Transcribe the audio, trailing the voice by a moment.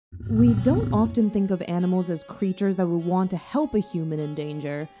We don't often think of animals as creatures that would want to help a human in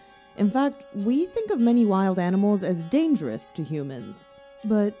danger. In fact, we think of many wild animals as dangerous to humans.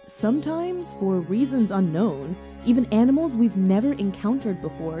 But sometimes, for reasons unknown, even animals we've never encountered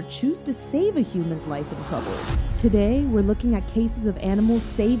before choose to save a human's life in trouble. Today, we're looking at cases of animals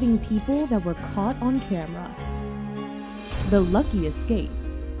saving people that were caught on camera. The lucky escape.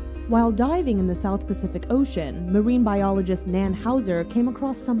 While diving in the South Pacific Ocean, marine biologist Nan Hauser came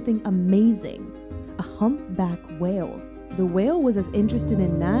across something amazing: a humpback whale. The whale was as interested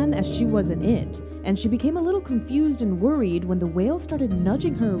in Nan as she was in it, and she became a little confused and worried when the whale started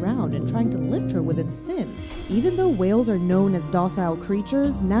nudging her around and trying to lift her with its fin. Even though whales are known as docile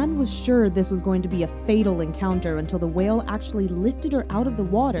creatures, Nan was sure this was going to be a fatal encounter until the whale actually lifted her out of the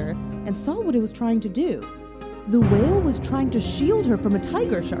water and saw what it was trying to do. The whale was trying to shield her from a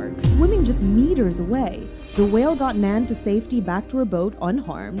tiger shark, swimming just meters away. The whale got Nan to safety back to her boat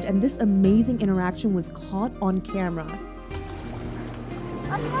unharmed, and this amazing interaction was caught on camera.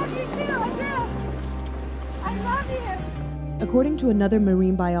 I love you too, I do! I love you! According to another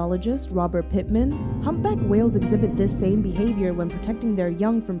marine biologist, Robert Pittman, humpback whales exhibit this same behavior when protecting their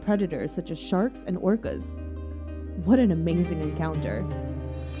young from predators such as sharks and orcas. What an amazing encounter.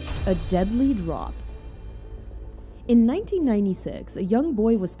 A deadly drop. In 1996, a young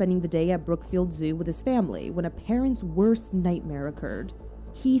boy was spending the day at Brookfield Zoo with his family when a parent's worst nightmare occurred.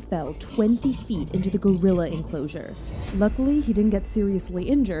 He fell 20 feet into the gorilla enclosure. Luckily, he didn't get seriously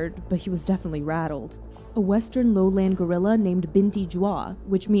injured, but he was definitely rattled. A western lowland gorilla named Binti Jua,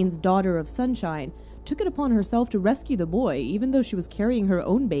 which means daughter of sunshine, took it upon herself to rescue the boy, even though she was carrying her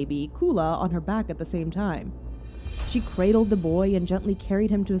own baby, Kula, on her back at the same time. She cradled the boy and gently carried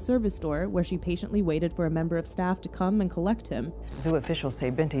him to a service store, where she patiently waited for a member of staff to come and collect him. Zoo officials say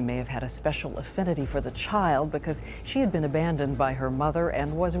Binti may have had a special affinity for the child because she had been abandoned by her mother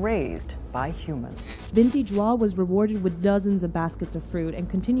and was raised by humans. Binti Jua was rewarded with dozens of baskets of fruit and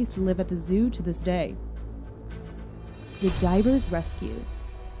continues to live at the zoo to this day. The diver's rescue.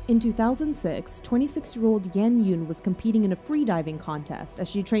 In 2006, 26-year-old Yan Yun was competing in a freediving contest as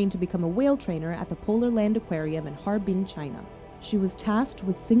she trained to become a whale trainer at the Polar Land Aquarium in Harbin, China. She was tasked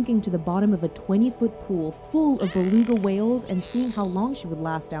with sinking to the bottom of a 20-foot pool full of beluga whales and seeing how long she would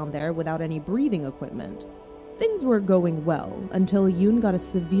last down there without any breathing equipment. Things were going well until Yun got a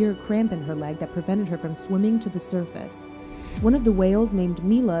severe cramp in her leg that prevented her from swimming to the surface. One of the whales, named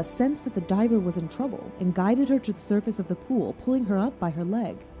Mila, sensed that the diver was in trouble and guided her to the surface of the pool, pulling her up by her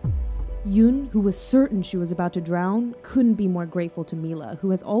leg. Yun, who was certain she was about to drown, couldn't be more grateful to Mila,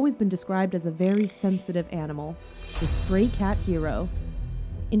 who has always been described as a very sensitive animal. The stray cat hero.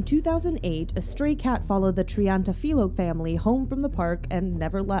 In 2008, a stray cat followed the Triantafilo family home from the park and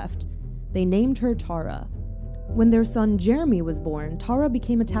never left. They named her Tara. When their son Jeremy was born, Tara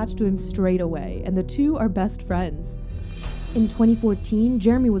became attached to him straight away, and the two are best friends. In 2014,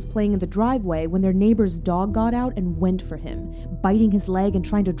 Jeremy was playing in the driveway when their neighbor's dog got out and went for him, biting his leg and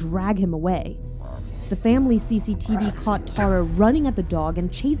trying to drag him away. The family's CCTV caught Tara running at the dog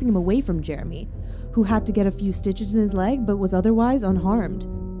and chasing him away from Jeremy, who had to get a few stitches in his leg but was otherwise unharmed.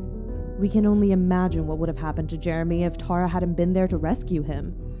 We can only imagine what would have happened to Jeremy if Tara hadn't been there to rescue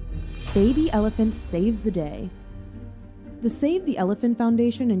him. Baby elephant saves the day. The Save the Elephant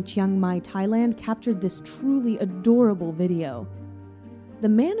Foundation in Chiang Mai, Thailand captured this truly adorable video. The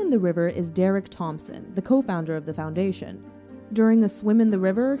man in the river is Derek Thompson, the co-founder of the foundation. During a swim in the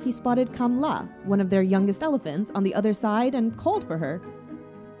river, he spotted Kamla, one of their youngest elephants, on the other side and called for her.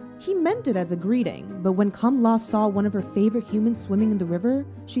 He meant it as a greeting, but when Kamla saw one of her favorite humans swimming in the river,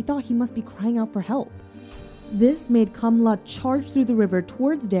 she thought he must be crying out for help. This made Kamla charge through the river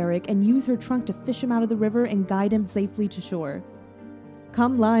towards Derek and use her trunk to fish him out of the river and guide him safely to shore.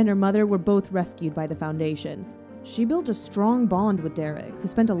 Kamla and her mother were both rescued by the foundation. She built a strong bond with Derek, who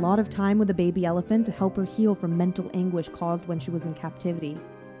spent a lot of time with the baby elephant to help her heal from mental anguish caused when she was in captivity.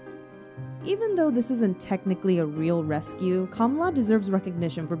 Even though this isn't technically a real rescue, Kamla deserves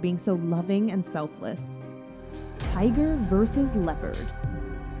recognition for being so loving and selfless. Tiger versus leopard.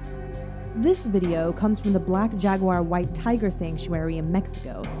 This video comes from the Black Jaguar White Tiger Sanctuary in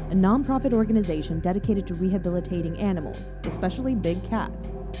Mexico, a non-profit organization dedicated to rehabilitating animals, especially big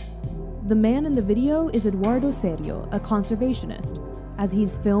cats. The man in the video is Eduardo Serio, a conservationist. As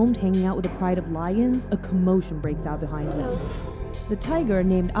he's filmed hanging out with a pride of lions, a commotion breaks out behind him. The tiger,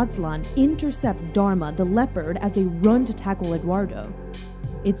 named Aztlan, intercepts Dharma, the leopard, as they run to tackle Eduardo.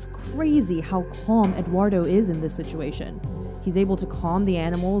 It's crazy how calm Eduardo is in this situation. He's able to calm the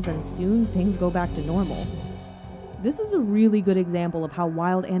animals, and soon things go back to normal. This is a really good example of how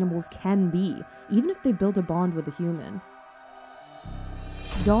wild animals can be, even if they build a bond with a human.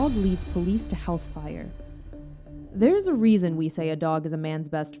 Dog leads police to house fire. There's a reason we say a dog is a man's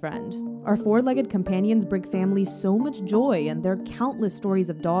best friend. Our four-legged companions bring families so much joy, and there are countless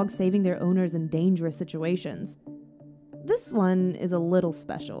stories of dogs saving their owners in dangerous situations. This one is a little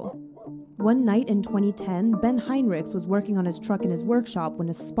special. One night in 2010, Ben Heinrichs was working on his truck in his workshop when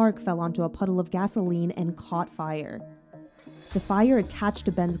a spark fell onto a puddle of gasoline and caught fire. The fire attached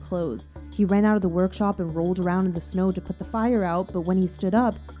to Ben's clothes. He ran out of the workshop and rolled around in the snow to put the fire out, but when he stood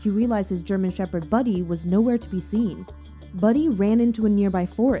up, he realized his German Shepherd Buddy was nowhere to be seen. Buddy ran into a nearby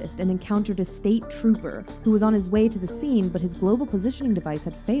forest and encountered a state trooper who was on his way to the scene, but his global positioning device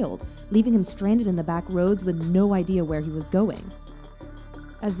had failed, leaving him stranded in the back roads with no idea where he was going.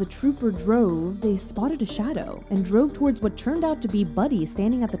 As the trooper drove, they spotted a shadow and drove towards what turned out to be Buddy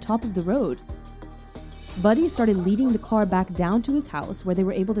standing at the top of the road. Buddy started leading the car back down to his house where they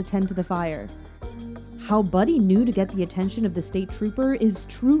were able to tend to the fire. How Buddy knew to get the attention of the state trooper is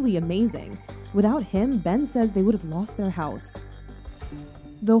truly amazing. Without him, Ben says they would have lost their house.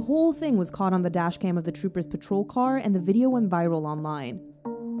 The whole thing was caught on the dashcam of the trooper's patrol car, and the video went viral online.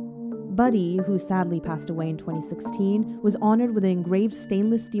 Buddy, who sadly passed away in 2016, was honored with an engraved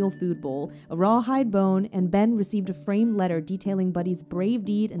stainless steel food bowl, a rawhide bone, and Ben received a framed letter detailing Buddy's brave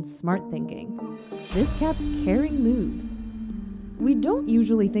deed and smart thinking. This cat's caring move. We don't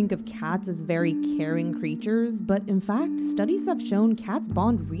usually think of cats as very caring creatures, but in fact, studies have shown cats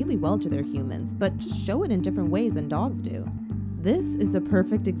bond really well to their humans, but just show it in different ways than dogs do. This is a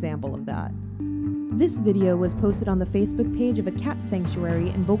perfect example of that. This video was posted on the Facebook page of a cat sanctuary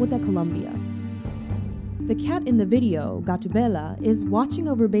in Bogota, Colombia. The cat in the video, Gatubela, is watching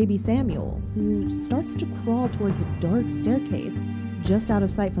over baby Samuel, who starts to crawl towards a dark staircase just out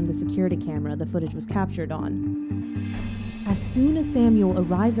of sight from the security camera the footage was captured on. As soon as Samuel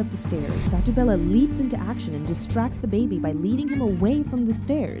arrives at the stairs, Gatubela leaps into action and distracts the baby by leading him away from the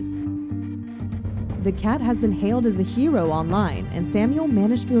stairs. The cat has been hailed as a hero online, and Samuel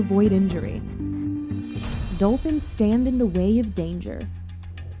managed to avoid injury. Dolphins stand in the way of danger.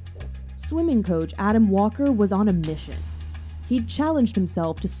 Swimming coach Adam Walker was on a mission. He challenged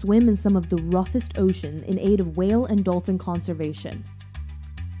himself to swim in some of the roughest ocean in aid of whale and dolphin conservation.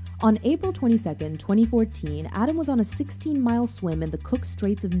 On April 22, 2014, Adam was on a 16-mile swim in the Cook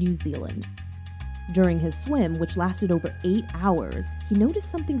Straits of New Zealand. During his swim, which lasted over 8 hours, he noticed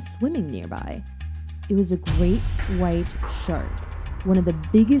something swimming nearby. It was a great white shark, one of the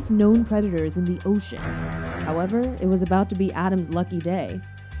biggest known predators in the ocean. However, it was about to be Adam's lucky day.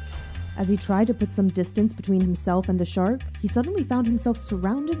 As he tried to put some distance between himself and the shark, he suddenly found himself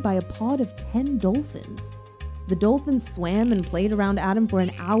surrounded by a pod of 10 dolphins. The dolphins swam and played around Adam for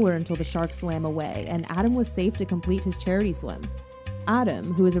an hour until the shark swam away, and Adam was safe to complete his charity swim.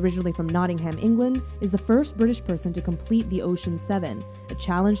 Adam, who is originally from Nottingham, England, is the first British person to complete the Ocean 7, a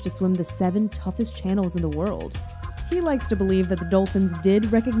challenge to swim the 7 toughest channels in the world. He likes to believe that the dolphins did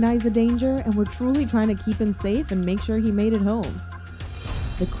recognize the danger and were truly trying to keep him safe and make sure he made it home.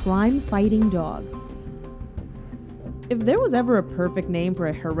 The crime-fighting dog. If there was ever a perfect name for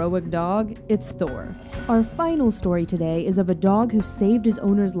a heroic dog, it's Thor. Our final story today is of a dog who saved his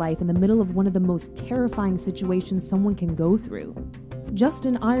owner's life in the middle of one of the most terrifying situations someone can go through.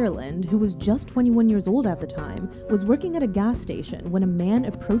 Justin Ireland, who was just 21 years old at the time, was working at a gas station when a man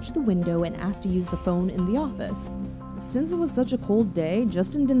approached the window and asked to use the phone in the office. Since it was such a cold day,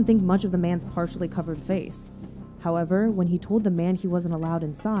 Justin didn't think much of the man's partially covered face. However, when he told the man he wasn't allowed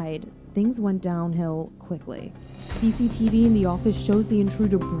inside, things went downhill quickly. CCTV in the office shows the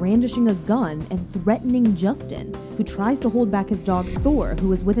intruder brandishing a gun and threatening Justin, who tries to hold back his dog Thor, who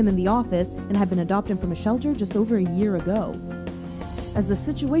was with him in the office and had been adopted from a shelter just over a year ago. As the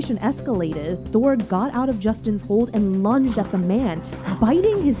situation escalated, Thor got out of Justin's hold and lunged at the man,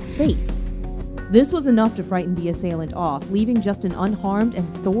 biting his face. This was enough to frighten the assailant off, leaving Justin unharmed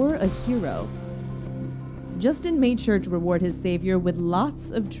and Thor a hero. Justin made sure to reward his savior with lots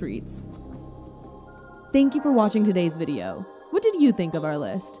of treats. Thank you for watching today's video. What did you think of our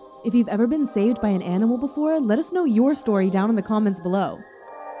list? If you've ever been saved by an animal before, let us know your story down in the comments below.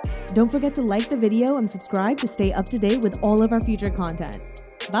 Don't forget to like the video and subscribe to stay up to date with all of our future content.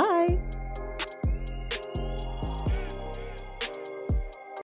 Bye!